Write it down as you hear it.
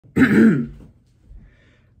I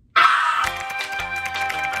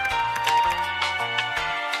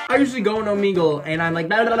usually go on Omegle and I'm like,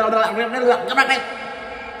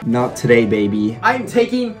 not today, baby. I'm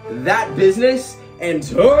taking that business and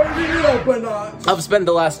turning it up a notch. I've spent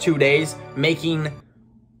the last 2 days making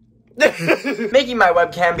my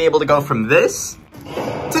webcam be able to go from this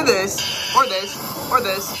to this, or this, or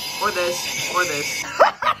this, or this, or this.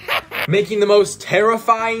 Making the most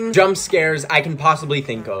terrifying jump scares I can possibly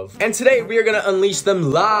think of. And today we are gonna unleash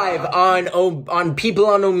them live on people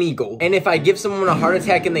on Omegle. And if I give someone a heart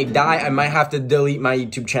attack and they die, I might have to delete my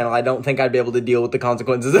YouTube channel. I don't think I'd be able to deal with the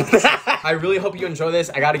consequences of that. I really hope you enjoy this.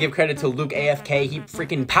 I gotta give credit to Luke AFK. He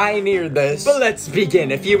freaking pioneered this. But let's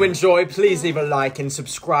begin. If you enjoy, please leave a like and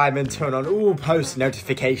subscribe and turn on post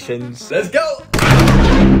notifications. Let's go!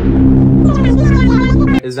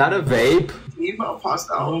 Is that a vape? Oh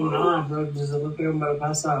no, bro! Just look at him about to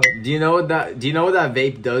pass out. Do you know what that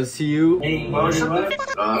vape does to you? Hey,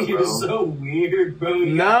 you're so weird, bro.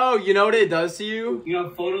 No, you know what it does to you? You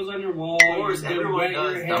have photos on your wall. Of course, everyone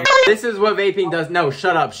does. This is what vaping does. No,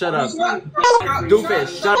 shut up, shut up.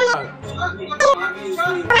 Doofus, shut up.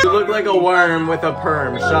 You look like a worm with a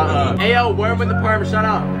perm. Shut up. Hey, yo, worm with a perm. Shut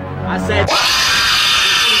up. I said.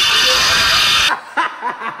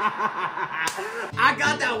 I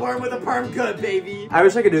got that worm with a perm good, baby. I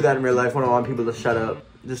wish I could do that in real life when I want people to shut up.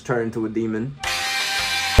 Just turn into a demon.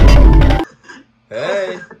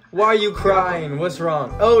 Hey, why are you crying? What's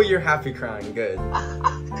wrong? Oh, you're happy crying. Good.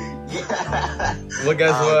 Yeah. Well,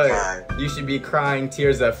 guess what? God. You should be crying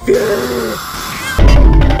tears of fear.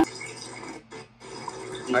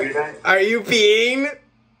 Are you peeing?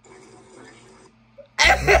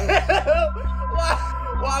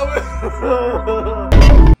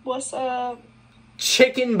 Why? What's up?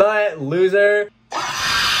 Chicken butt loser.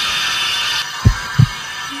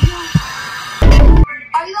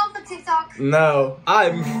 Are you on for TikTok? No,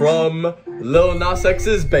 I'm from Lil Nas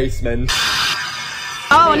X's basement.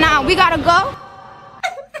 Oh, now we gotta go?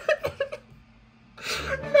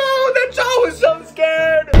 No, that jaw was so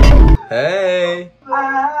scared. Hey.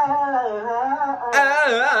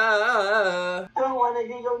 Don't wanna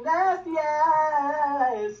get your nasty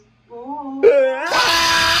ass.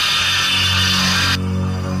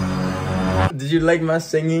 Did you like my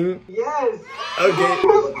singing? Yes. Okay.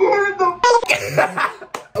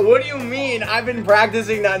 What do you mean? I've been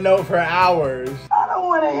practicing that note for hours. I don't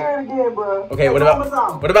want to hear it again, bro. Okay, what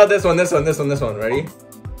about this one? This one. Ready?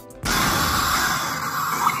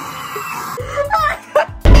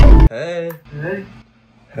 Hey. Hey.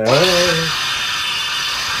 Hey.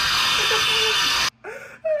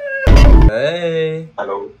 Hey.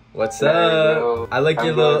 Hello. What's up? Hello. I like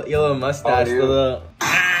your little mustache, the little.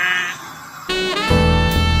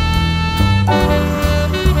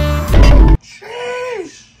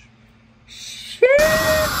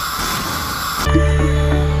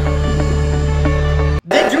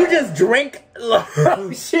 Did you just drink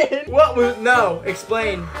lotion? What was? No,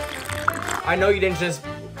 explain. I know you didn't just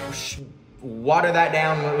water that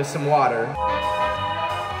down with some water.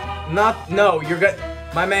 No, you're good.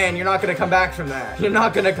 My man, you're not gonna come back from that. You're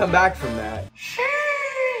not gonna come back from that.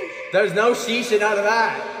 There's no sheeshing out of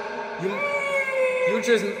that. You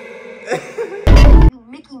just.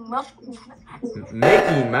 Mickey Mouse.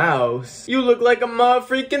 Mickey Mouse? You look like a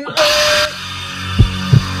freaking.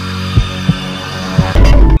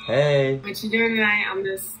 Hey. What you doing tonight on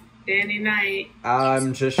this dandy night?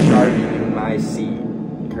 I'm just sharpening my seat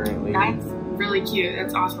currently. That's really cute.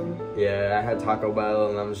 That's awesome. Yeah, I had Taco Bell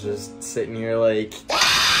and I was just sitting here like.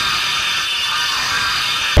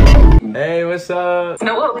 Hey, what's up?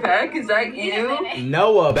 Noah Peck, is that you?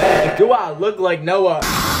 Noah Beck. Do I look like Noah?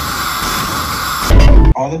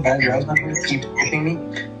 All the bad girls keep skipping me.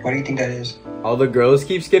 What do you think that is? All the girls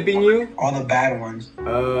keep skipping you? All the bad ones.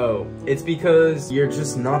 Oh, it's because you're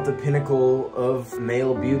just not the pinnacle of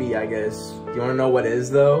male beauty, I guess. You wanna know what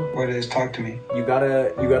is though? What is? Talk to me. You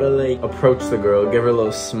gotta like approach the girl, give her a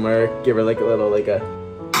little smirk, give her like a little like a.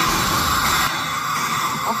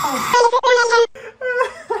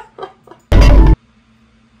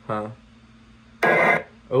 Huh?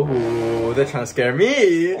 Oh, they're trying to scare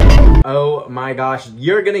me. Oh my gosh,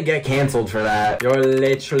 you're gonna get canceled for that. You're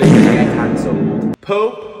literally gonna get canceled.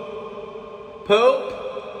 Pope.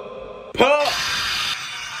 Pope. Pope.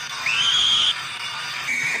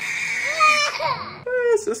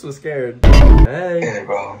 Sis was scared. Hey. Hey,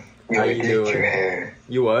 bro. How you doing? Your hair.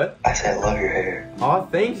 You what? I said, love your hair. Aw,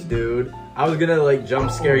 thanks, dude. I was gonna like jump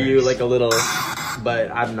scare you like a little, but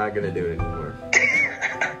I'm not gonna do it anymore.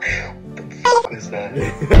 What is that?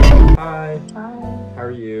 Hi. Hi. How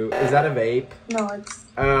are you? Is that a vape? No, it's...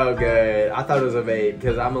 Oh, good. I thought it was a vape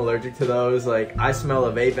because I'm allergic to those. Like, I smell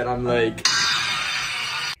a vape and I'm like...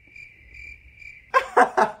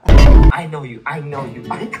 I know you. I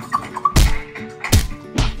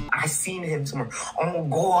seen him somewhere. Oh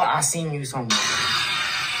God, I seen you somewhere.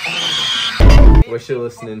 What you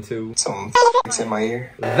listening to? Some in my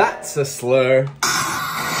ear. That's a slur.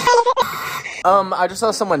 I just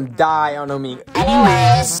saw someone die on Omegle.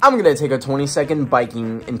 Anyways, I'm gonna take a 20-second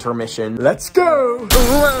biking intermission. Let's go!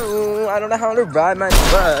 I don't know how to ride my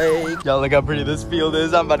bike. Y'all look how pretty this field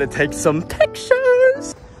is. I'm about to take some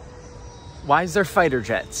pictures. Why is there fighter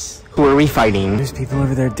jets? Who are we fighting? There's people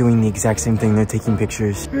over there doing the exact same thing. They're taking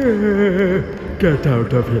pictures. Get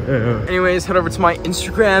out of here. Anyways, head over to my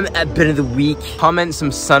Instagram at BENOFTHEWEEK. Comment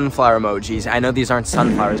some sunflower emojis. I know these aren't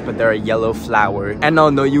sunflowers, but they're a yellow flower. And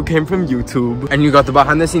I'll know you came from YouTube. And you got the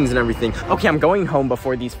behind the scenes and everything. Okay, I'm going home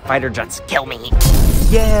before these fighter jets kill me.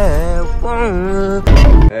 Yeah.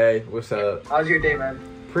 Hey, what's up? How's your day, man?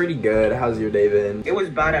 Pretty good. How's your day been? It was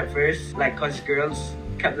bad at first, like, cause girls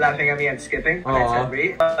kept laughing at me and skipping when I said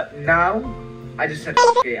wait. But now, I just said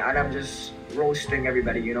okay, and I'm just roasting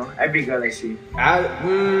everybody, you know? Every girl I see.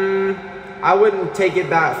 I wouldn't take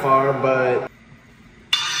it that far, but...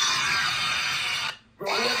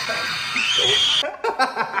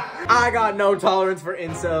 I got no tolerance for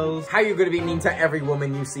incels. How you gonna be mean to every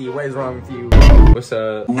woman you see? What is wrong with you? What's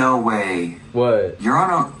up? No way. What? You're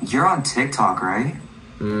on TikTok, right?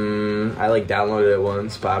 I like downloaded it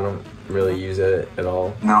once, but I don't really use it at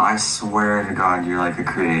all. No, I swear to God, you're like a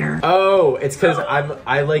creator. Oh, it's because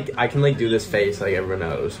I can like do this face like everyone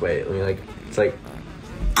knows. Wait, let me like, it's like.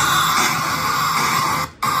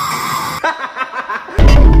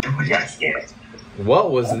 Yes.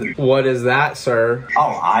 What is that, sir?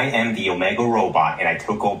 Oh, I am the OMEGLE robot, and I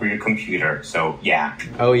took over your computer, so yeah.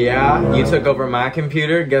 Oh yeah? You took over my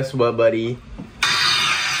computer? Guess what, buddy?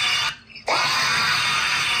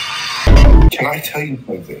 Can I tell you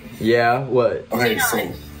something? Yeah, what? Okay,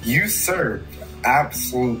 so you served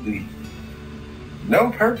absolutely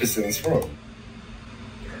no purpose in this room.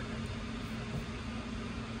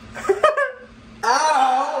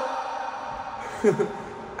 Ow!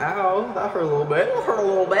 Ow, that hurt a little bit.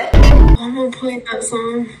 I'm gonna play that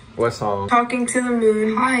song. What song? Talking to the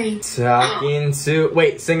moon. Hi. Talking to...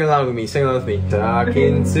 Wait, sing along with me.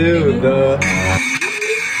 Talking to the...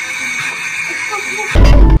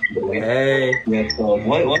 Hey.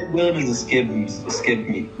 What wheel does the skip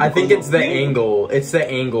me? I think it's the angle. It's the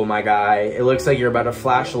angle, my guy. It looks like you're about to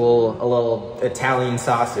flash a little Italian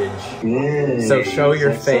sausage. Yeah. So show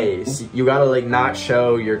your face. You gotta like not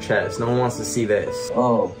show your chest. No one wants to see this.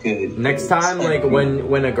 Oh, good. Next time, like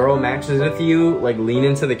when a girl matches with you, like lean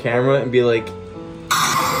into the camera and be like,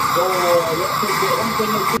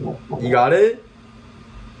 you got it?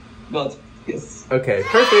 Got it. Yes. Okay,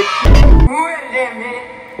 perfect. Wait a minute.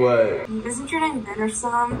 What? Isn't your name Ben or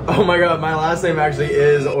something? Oh my god, my last name actually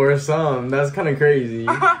is or some. That's kind of crazy.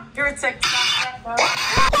 You're a TikTok.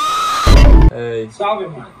 Hey.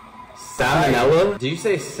 Salmonella. Salmonella? Did you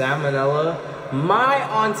say salmonella? My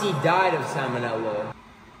auntie died of salmonella.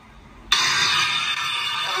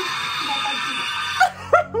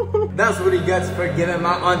 That's what he gets for giving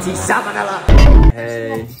my auntie salmonella.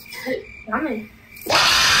 Hey.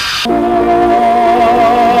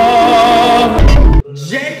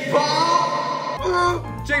 Jake Paul!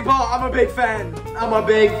 Jake Paul, I'm a big fan.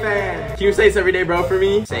 Can you say this every day, bro, for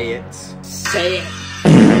me? Say it.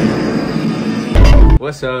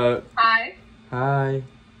 What's up? Hi. Hi.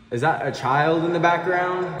 Is that a child in the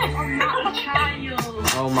background? I'm not a child.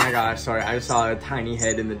 Oh my gosh, sorry. I saw a tiny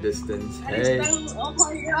head in the distance. Hey. Oh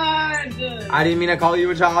my god. I didn't mean to call you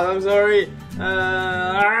a child. I'm sorry.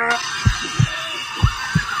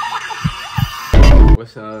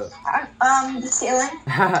 What's up? The ceiling.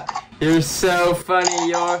 You're so funny.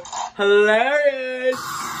 You're hilarious.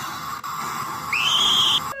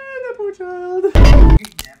 That poor child.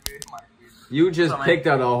 You just picked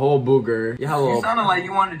out a whole booger. Yeah, You sounded like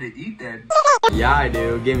you wanted to eat that. Yeah, I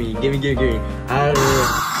do. Gimme.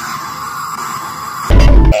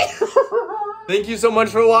 Thank you so much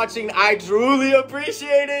for watching. I truly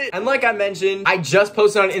appreciate it. And like I mentioned, I just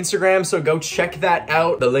posted on Instagram, so go check that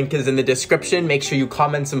out. The link is in the description. Make sure you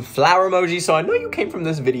comment some flower emojis so I know you came from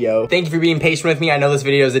this video. Thank you for being patient with me. I know this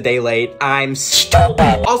video is a day late. I'm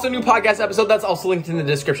stupid. Also, new podcast episode. That's also linked in the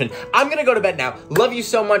description. I'm gonna go to bed now. Love you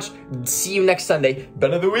so much. See you next Sunday.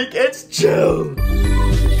 Ben of the week. It's chill.